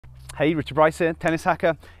Hey, Richard Bryce here, tennis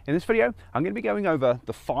hacker. In this video, I'm going to be going over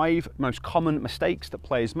the 5 most common mistakes that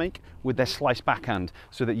players make with their slice backhand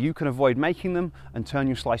so that you can avoid making them and turn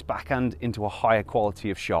your slice backhand into a higher quality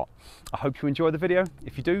of shot. I hope you enjoy the video.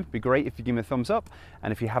 If you do, it'd be great if you give me a thumbs up.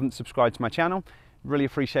 And if you haven't subscribed to my channel, really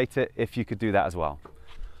appreciate it if you could do that as well.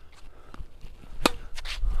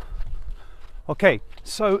 Okay,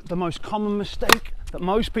 so the most common mistake that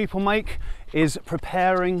most people make is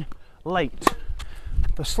preparing late.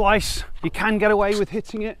 The slice, you can get away with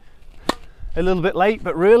hitting it a little bit late,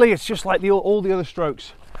 but really it's just like all the other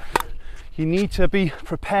strokes. You need to be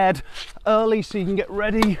prepared early so you can get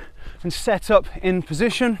ready and set up in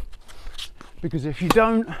position, because if you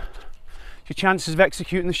don't, your chances of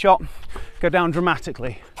executing the shot go down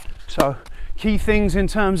dramatically. So key things in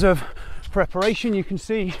terms of preparation, you can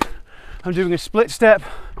see I'm doing a split step.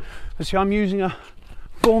 So I'm using a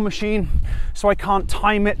ball machine, so I can't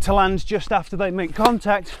time it to land just after they make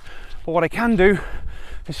contact, but what I can do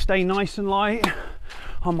is stay nice and light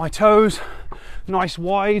on my toes, nice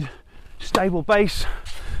wide stable base,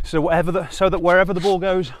 so that wherever the ball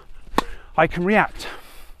goes I can react.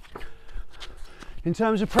 In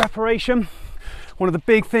terms of preparation, one of the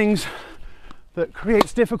big things that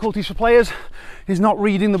creates difficulties for players is not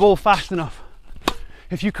reading the ball fast enough.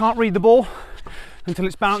 If you can't read the ball until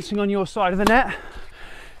it's bouncing on your side of the net,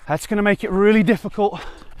 that's going to make it really difficult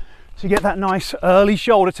to get that nice early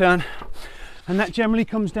shoulder turn, and that generally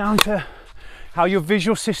comes down to how your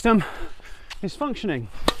visual system is functioning.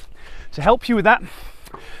 To help you with that,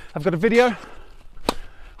 I've got a video.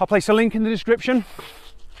 I'll place a link in the description.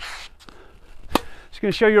 It's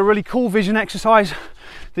going to show you a really cool vision exercise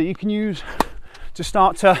that you can use to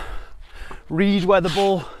start to read where the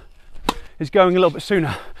ball is going a little bit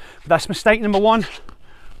sooner. But that's mistake number 1.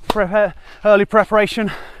 Early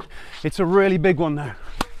preparation. It's a really big one though.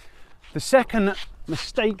 The second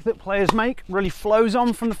mistake that players make really flows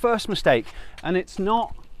on from the first mistake, and it's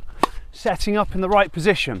not setting up in the right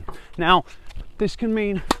position. Now, this can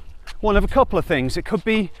mean one of a couple of things. It could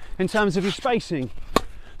be in terms of your spacing.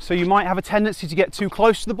 So you might have a tendency to get too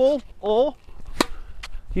close to the ball, or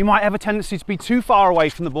you might have a tendency to be too far away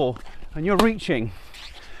from the ball and you're reaching.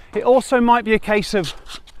 It also might be a case of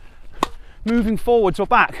moving forwards or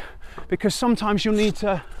back, because sometimes you'll need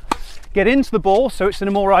to get into the ball so it's in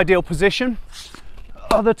a more ideal position.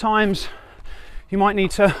 Other times you might need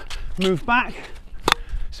to move back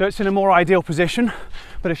so it's in a more ideal position,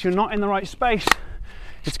 but if you're not in the right space,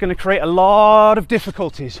 it's going to create a lot of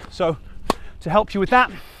difficulties. So to help you with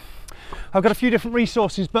that, I've got a few different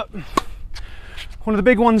resources, but one of the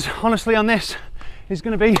big ones honestly on this is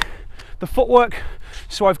going to be the footwork.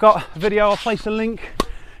 So I've got a video, I'll place a link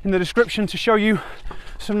in the description to show you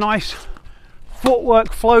some nice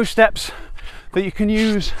footwork flow steps that you can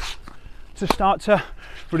use to start to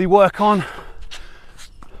really work on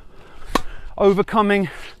overcoming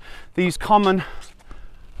these common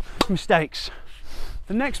mistakes.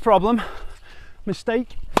 The next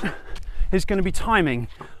mistake is going to be timing.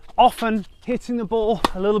 Often hitting the ball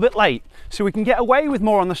a little bit late. So we can get away with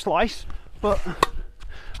more on the slice, but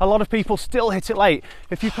a lot of people still hit it late.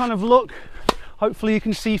 If you kind of look, hopefully you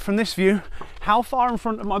can see from this view how far in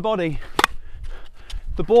front of my body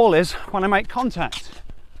the ball is when I make contact.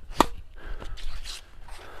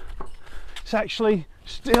 It's actually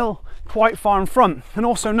still quite far in front. And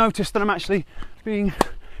also notice that I'm actually being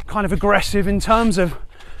kind of aggressive in terms of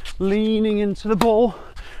leaning into the ball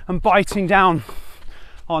and biting down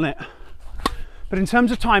on it. But in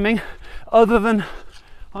terms of timing, other than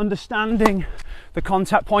understanding the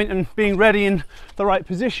contact point and being ready in the right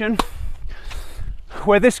position,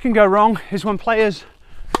 where this can go wrong is when players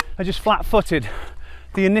are just flat-footed.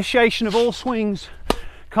 The initiation of all swings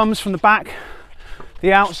comes from the back,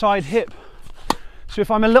 the outside hip. So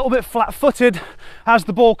if I'm a little bit flat-footed as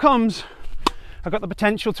the ball comes, I've got the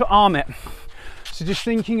potential to arm it. So just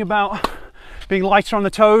thinking about being lighter on the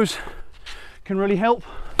toes can really help.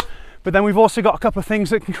 But then we've also got a couple of things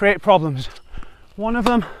that can create problems. One of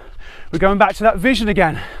them, we're going back to that vision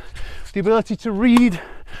again, the ability to read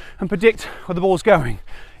and predict where the ball's going.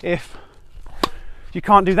 If you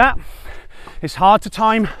can't do that, it's hard to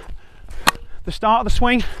time the start of the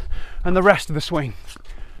swing and the rest of the swing.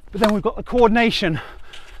 But then we've got the coordination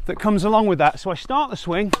that comes along with that. So I start the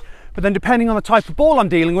swing, but then depending on the type of ball I'm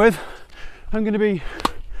dealing with, I'm going to be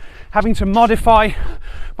having to modify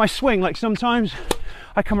my swing. Like sometimes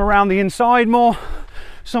I come around the inside more,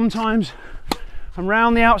 sometimes I'm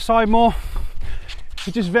around the outside more.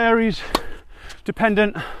 It just varies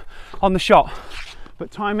dependent on the shot.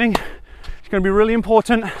 But timing is going to be really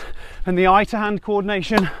important, and the eye to hand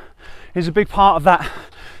coordination is a big part of that.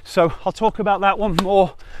 So I'll talk about that one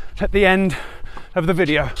more at the end of the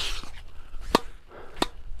video.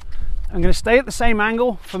 I'm going to stay at the same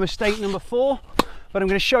angle for mistake number 4, but I'm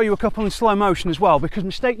going to show you a couple in slow motion as well, because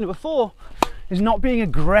mistake number 4 is not being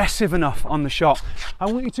aggressive enough on the shot. I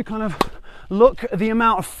want you to kind of look at the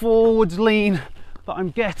amount of forwards lean that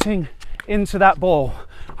I'm getting into that ball.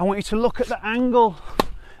 I want you to look at the angle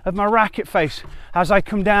of my racket face as I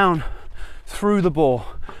come down through the ball.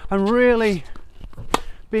 I'm really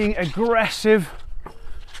being aggressive,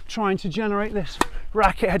 trying to generate this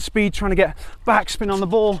racket head speed, trying to get backspin on the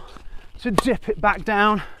ball to dip it back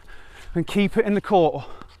down and keep it in the court.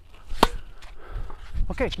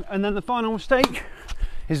 Okay, and then the final mistake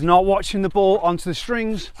is not watching the ball onto the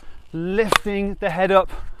strings, lifting the head up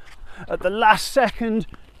at the last second,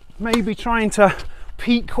 maybe trying to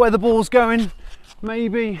peek where the ball's going,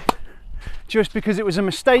 maybe just because it was a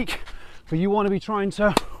mistake, but you want to be trying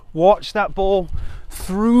to watch that ball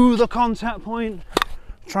through the contact point.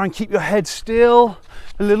 Try and keep your head still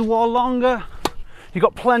a little while longer. You've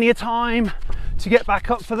got plenty of time to get back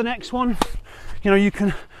up for the next one. You know, you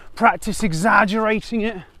can practice exaggerating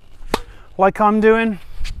it like I'm doing.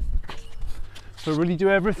 So really do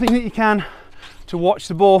everything that you can to watch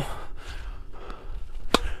the ball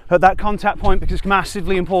at that contact point, because it's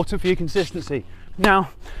massively important for your consistency.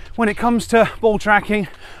 Now, when it comes to ball tracking,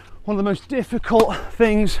 one of the most difficult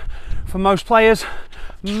things for most players,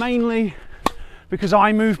 mainly because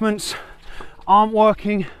eye movements aren't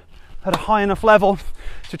working at a high enough level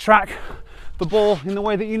to track the ball in the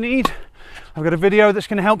way that you need. I've got a video that's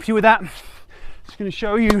going to help you with that. It's going to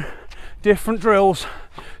show you different drills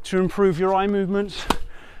to improve your eye movements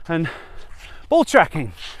and ball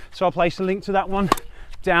tracking. So I'll place a link to that one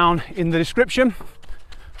down in the description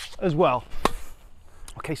as well.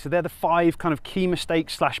 Okay, so they're the 5 kind of key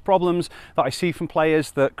mistakes / problems that I see from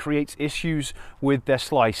players that creates issues with their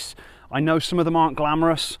slice. I know some of them aren't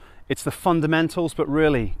glamorous. It's the fundamentals, but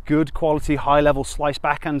really good quality, high level slice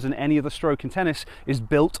backhands and any other stroke in tennis is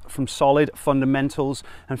built from solid fundamentals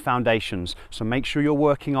and foundations. So make sure you're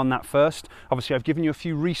working on that first. Obviously, I've given you a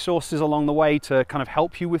few resources along the way to kind of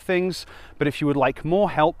help you with things, but if you would like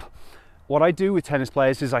more help, what I do with tennis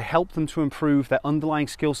players is I help them to improve their underlying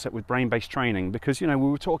skill set with brain-based training, because, you know, we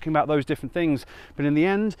were talking about those different things, but in the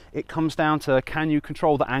end, it comes down to, can you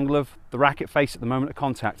control the angle of the racket face at the moment of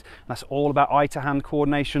contact? And that's all about eye-to-hand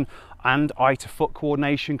coordination and eye-to-foot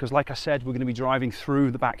coordination, because like I said, we're going to be driving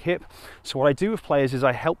through the back hip. So what I do with players is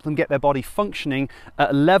I help them get their body functioning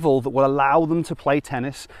at a level that will allow them to play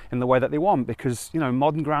tennis in the way that they want, because, you know,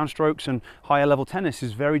 modern ground strokes and higher level tennis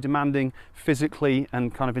is very demanding physically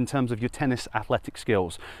and kind of in terms of your tennis athletic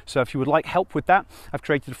skills. So if you would like help with that, I've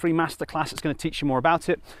created a free masterclass that's going to teach you more about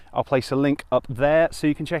it. I'll place a link up there so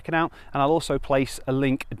you can check it out, and I'll also place a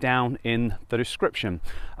link down in the description.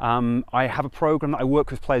 I have a program that I work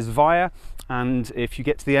with players via, and if you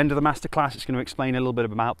get to the end of the masterclass, it's going to explain a little bit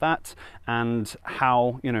about that and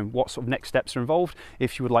how, you know, what sort of next steps are involved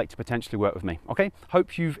if you would like to potentially work with me. Okay,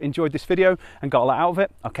 hope you've enjoyed this video and got a lot out of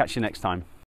it. I'll catch you next time.